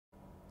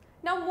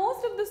Now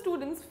most of the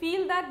students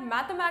feel that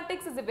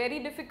mathematics is a very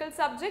difficult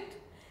subject.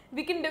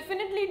 We can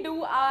definitely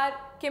do our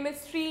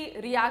chemistry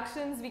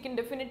reactions, we can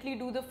definitely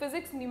do the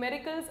physics,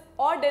 numericals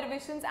or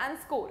derivations and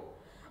score.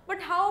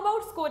 But how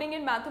about scoring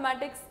in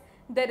mathematics?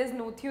 There is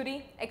no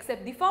theory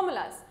except the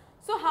formulas.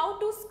 So how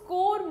to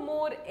score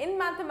more in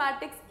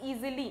mathematics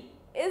easily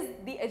is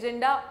the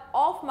agenda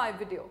of my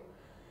video.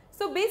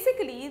 So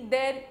basically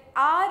there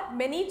are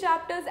many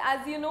chapters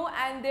as you know,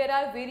 and there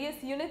are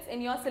various units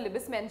in your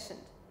syllabus mentioned.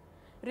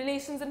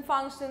 Relations and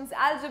functions,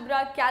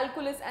 algebra,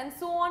 calculus and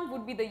so on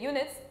would be the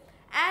units,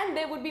 and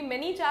there would be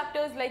many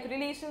chapters like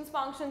relations,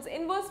 functions,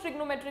 inverse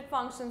trigonometric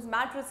functions,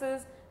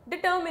 matrices,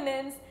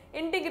 determinants,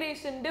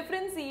 integration,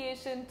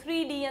 differentiation,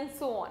 3D and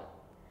so on.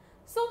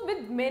 So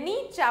with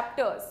many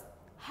chapters,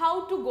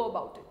 how to go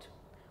about it?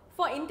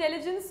 For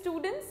intelligent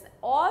students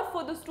or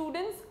for the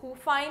students who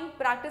find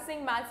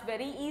practicing maths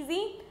very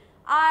easy,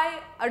 I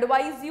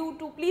advise you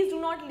to please do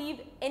not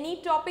leave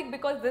any topic,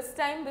 because this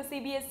time the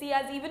CBSE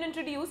has even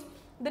introduced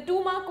the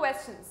 2-mark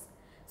questions.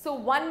 So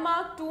 1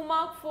 mark, 2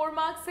 mark, 4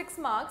 marks, 6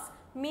 marks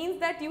means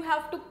that you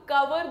have to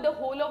cover the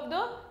whole of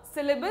the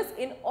syllabus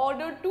in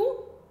order to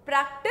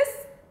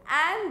practice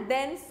and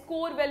then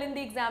score well in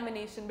the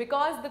examination,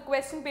 because the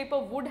question paper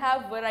would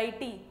have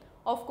variety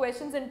of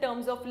questions in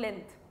terms of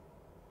length.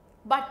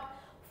 But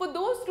for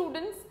those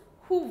students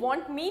who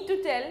want me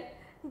to tell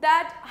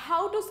that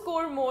how to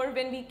score more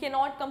when we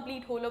cannot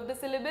complete whole of the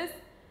syllabus,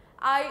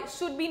 I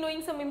should be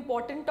knowing some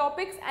important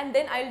topics and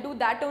then I'll do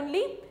that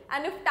only,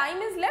 and if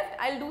time is left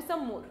I'll do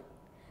some more.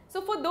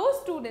 So for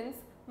those students,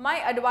 my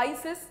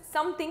advice is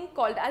something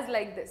called as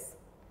like this.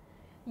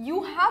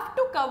 You have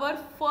to cover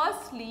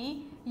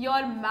firstly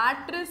your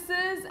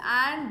matrices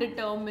and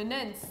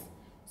determinants.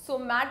 So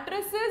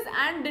matrices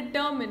and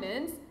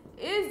determinants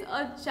is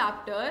a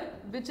chapter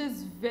which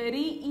is very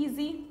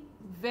easy,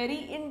 very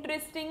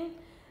interesting.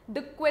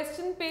 The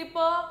question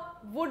paper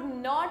would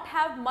not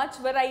have much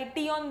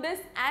variety on this,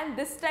 and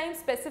this time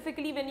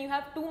specifically when you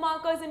have 2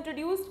 markers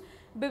introduced,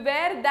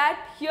 beware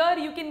that here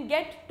you can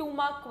get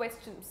 2-mark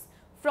questions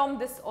from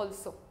this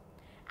also.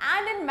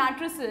 And in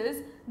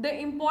matrices, the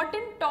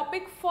important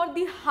topic for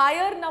the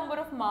higher number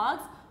of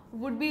marks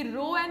would be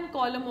row and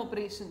column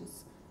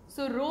operations.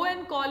 So row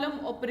and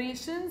column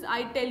operations,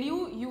 I tell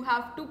you, you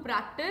have to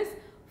practice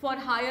for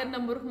higher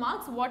number of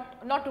marks,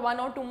 not 1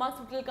 or 2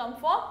 marks it will come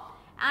for.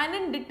 And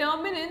in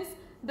determinants,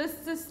 the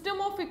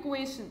system of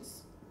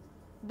equations.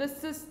 The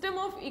system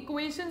of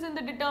equations in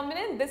the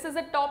determinant, this is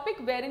a topic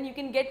wherein you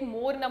can get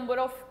more number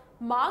of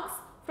marks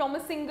from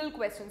a single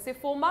question. Say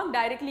 4 mark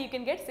directly you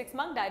can get, 6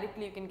 mark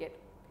directly you can get.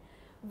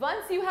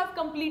 Once you have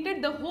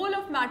completed the whole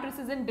of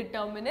matrices and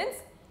determinants,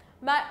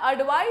 my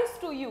advice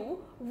to you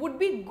would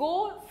be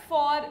go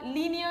for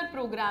linear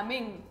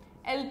programming,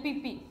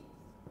 LPP.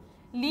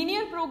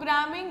 Linear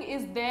programming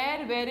is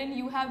there wherein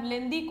you have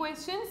lengthy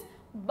questions,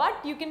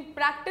 but you can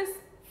practice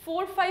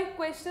 4-5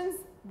 questions,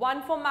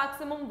 1 for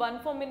maximum,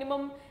 1 for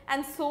minimum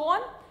and so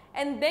on,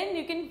 and then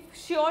you can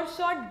sure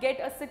shot get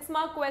a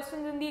 6-mark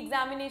questions in the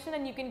examination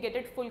and you can get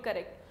it full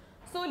correct.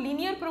 So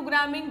linear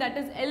programming, that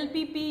is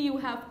LPP, you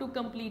have to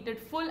complete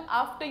it full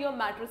after your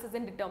matrices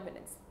and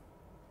determinants.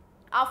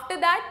 After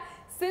that,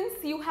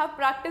 since you have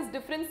practiced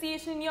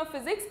differentiation in your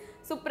physics,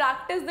 so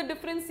practice the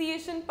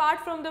differentiation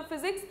part from the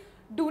physics.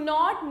 Do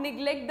not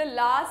neglect the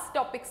last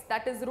topics,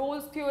 that is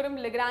Rolle's theorem,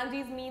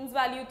 Lagrange's means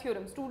value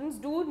theorem. Students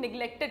do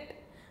neglect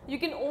it. You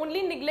can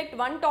only neglect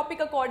one topic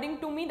according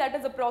to me, that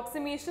is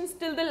approximations,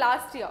 till the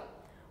last year.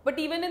 But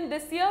even in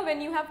this year,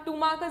 when you have 2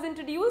 markers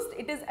introduced,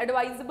 it is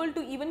advisable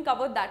to even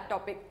cover that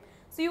topic.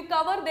 So you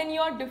cover then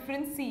your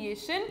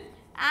differentiation,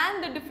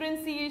 and the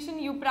differentiation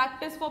you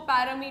practice for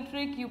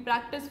parametric, you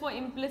practice for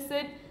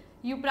implicit,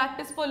 you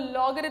practice for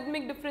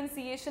logarithmic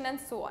differentiation and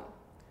so on.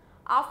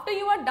 After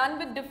you are done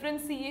with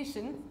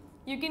differentiation,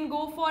 you can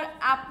go for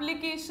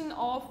application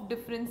of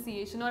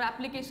differentiation or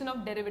application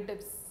of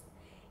derivatives.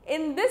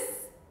 In this,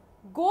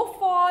 go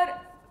for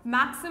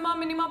maxima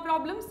minima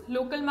problems,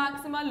 local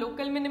maxima,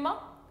 local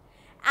minima,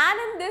 and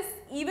in this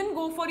even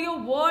go for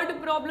your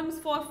word problems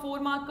for 4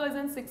 markers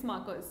and 6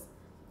 markers.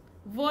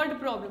 Word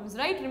problems,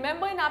 right?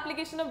 Remember, in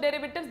application of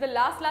derivatives, the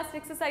last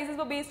exercises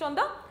were based on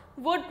the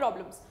word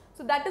problems.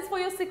 So that is for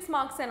your 6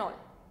 marks and all.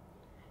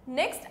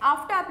 Next,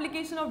 after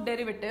application of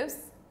derivatives,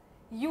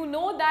 you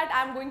know that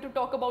I am going to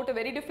talk about a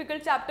very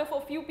difficult chapter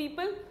for few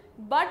people,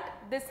 but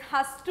this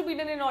has to be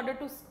done in order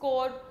to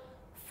score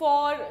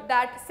for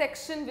that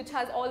section which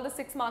has all the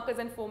 6 markers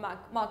and 4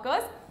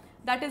 markers.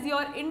 That is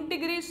your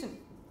integration.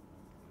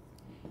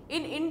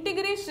 In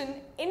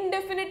integration,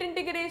 indefinite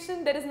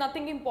integration, there is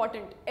nothing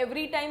important.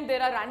 Every time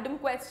there are random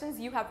questions,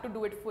 you have to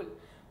do it full.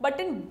 But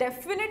in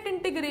definite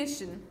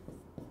integration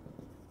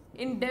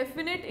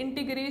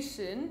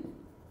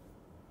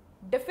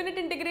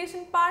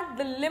part,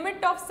 the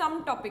limit of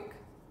some topic.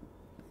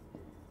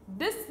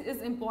 This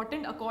is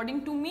important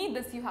according to me,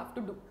 this you have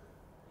to do.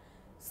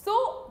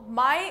 So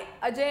my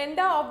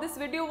agenda of this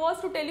video was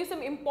to tell you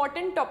some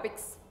important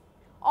topics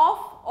of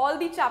all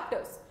the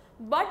chapters.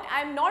 but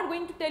I am not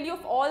going to tell you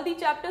of all the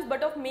chapters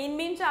but of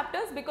main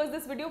chapters, because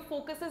this video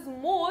focuses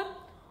more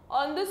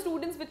on the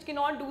students which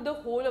cannot do the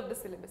whole of the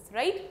syllabus,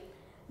 right?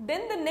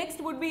 Then the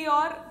next would be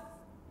your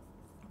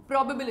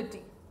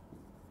probability.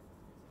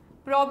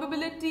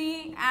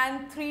 Probability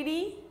and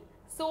 3D.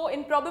 So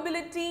in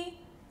probability,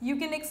 you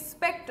can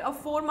expect a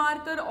 4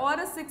 marker or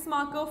a 6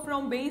 marker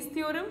from Bayes'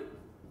 theorem,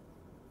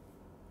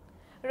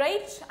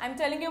 right? I am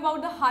telling you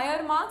about the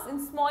higher marks. In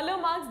smaller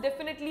marks,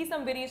 definitely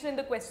some variation in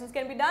the questions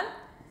can be done.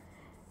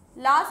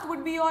 Last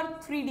would be your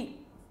 3D.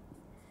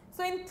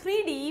 So in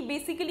 3D,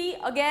 basically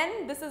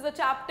again, this is a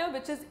chapter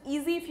which is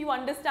easy if you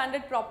understand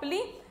it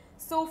properly.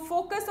 So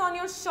focus on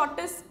your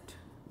shortest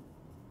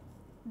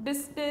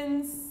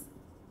distance,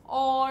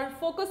 or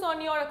focus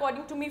on your,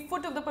 according to me,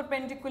 foot of the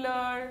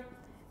perpendicular,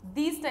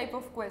 these type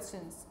of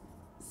questions.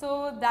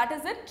 So that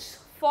is it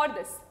for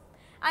this.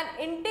 And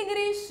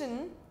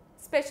integration,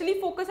 especially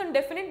focus on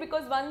definite,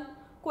 because one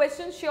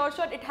question sure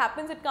shot, it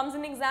happens, it comes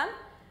in exam.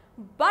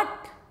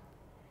 But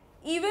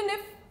even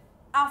if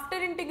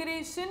after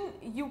integration,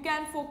 you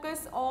can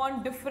focus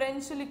on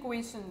differential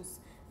equations.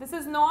 This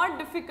is not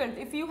difficult.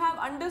 If you have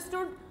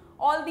understood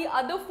all the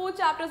other 4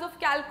 chapters of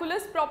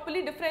calculus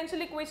properly,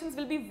 differential equations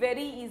will be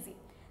very easy.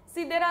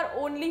 See, there are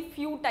only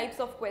few types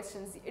of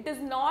questions. It is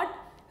not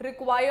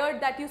required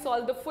that you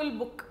solve the full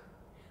book.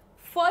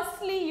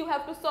 Firstly, you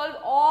have to solve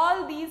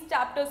all these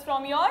chapters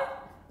from your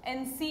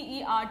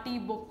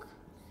NCERT book.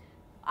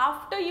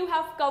 After you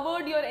have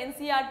covered your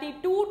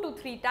NCERT 2 to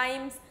 3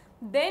 times,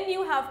 then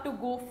you have to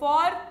go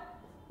for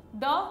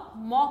the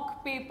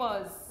mock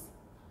papers.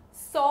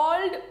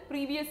 Solved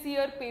previous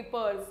year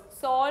papers,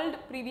 solved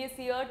previous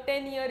year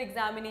 10-year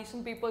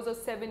examination papers or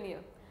 7-year.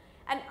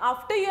 And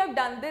after you have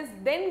done this,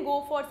 then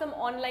go for some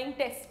online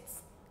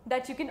tests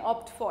that you can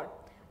opt for,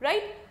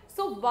 right?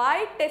 So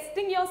why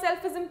testing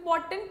yourself is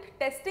important?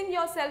 Testing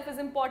yourself is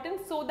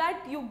important so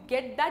that you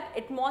get that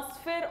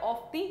atmosphere of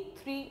the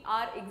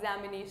 3-hour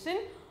examination.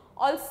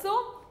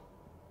 Also,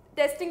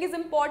 testing is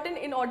important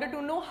in order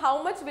to know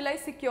how much will I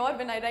secure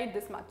when I write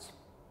this much.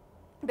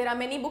 There are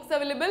many books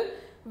available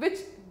which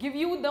give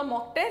you the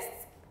mock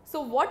tests. So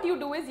what you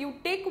do is you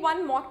take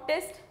one mock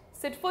test,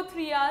 sit for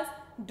 3 hours,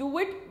 do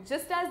it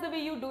just as the way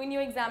you do in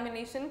your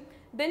examination,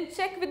 then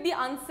check with the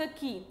answer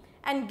key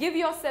and give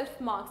yourself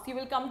marks. You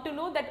will come to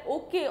know that,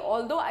 okay,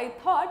 although I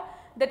thought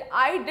that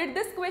I did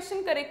this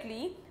question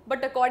correctly,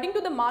 but according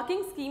to the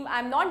marking scheme, I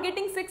am not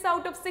getting 6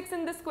 out of 6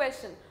 in this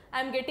question. I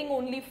am getting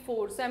only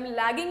 4. So I am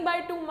lagging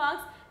by 2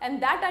 marks,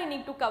 and that I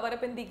need to cover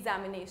up in the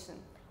examination.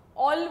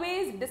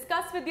 Always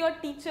discuss with your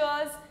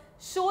teachers,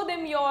 show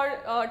them your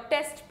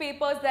test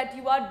papers that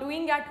you are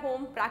doing at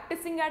home,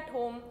 practicing at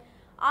home.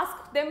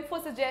 Ask them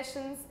for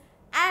suggestions.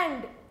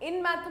 And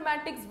in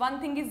mathematics, one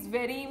thing is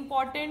very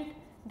important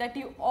that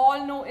you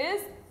all know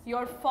is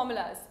your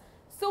formulas.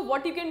 So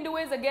what you can do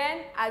is,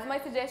 again, as my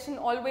suggestion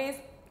always,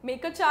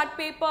 make a chart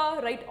paper,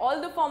 write all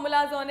the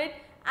formulas on it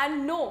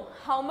and know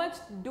how much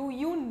do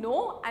you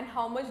know and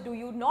how much do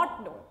you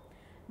not know.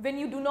 When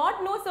you do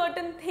not know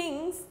certain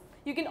things,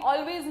 you can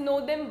always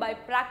know them by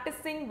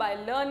practicing, by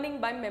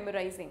learning, by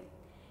memorizing.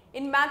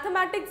 In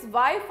mathematics,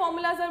 why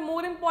formulas are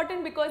more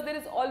important? Because there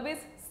is always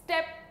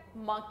step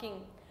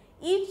marking.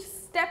 Each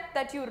step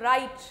that you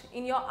write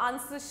in your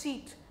answer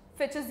sheet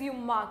fetches you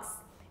marks.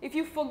 If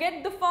you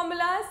forget the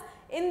formulas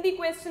in the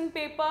question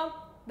paper,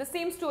 the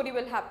same story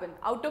will happen.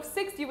 Out of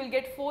 6, you will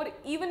get 4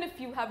 even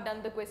if you have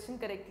done the question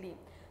correctly.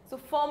 So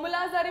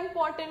formulas are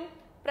important.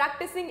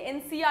 Practicing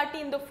NCERT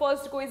in the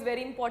first go is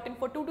very important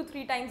for 2 to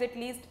 3 times at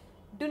least.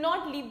 Do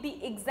not leave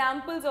the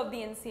examples of the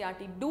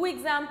NCERT. Do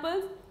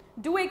examples,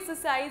 do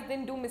exercise,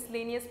 then do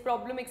miscellaneous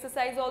problem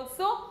exercise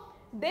also.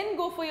 Then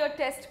go for your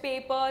test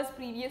papers,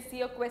 previous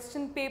year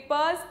question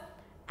papers,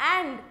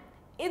 and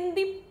in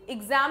the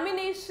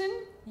examination,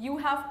 you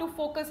have to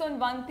focus on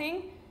one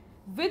thing,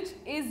 which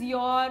is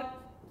your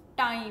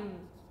time.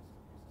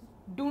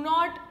 Do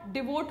not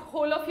devote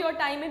whole of your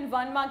time in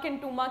 1 mark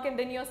and 2 mark and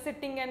then you're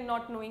sitting and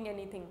not knowing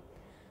anything.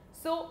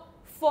 So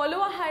follow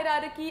a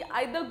hierarchy,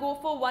 either go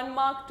for 1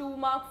 mark, 2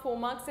 mark, 4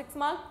 mark, 6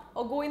 mark,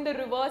 or go in the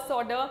reverse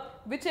order,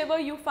 whichever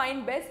you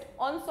find best.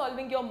 On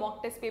solving your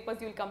mock test papers,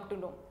 you will come to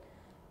know.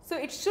 So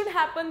it should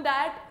happen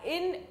that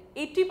in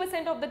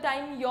 80% of the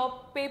time your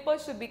paper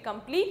should be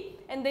complete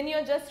and then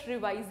you're just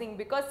revising,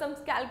 because some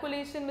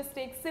calculation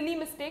mistakes, silly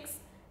mistakes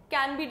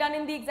can be done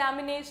in the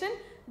examination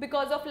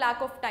because of lack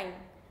of time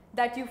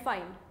that you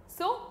find.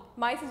 So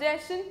my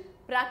suggestion,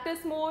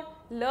 practice more,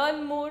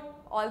 learn more.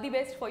 All the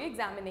best for your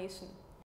examination.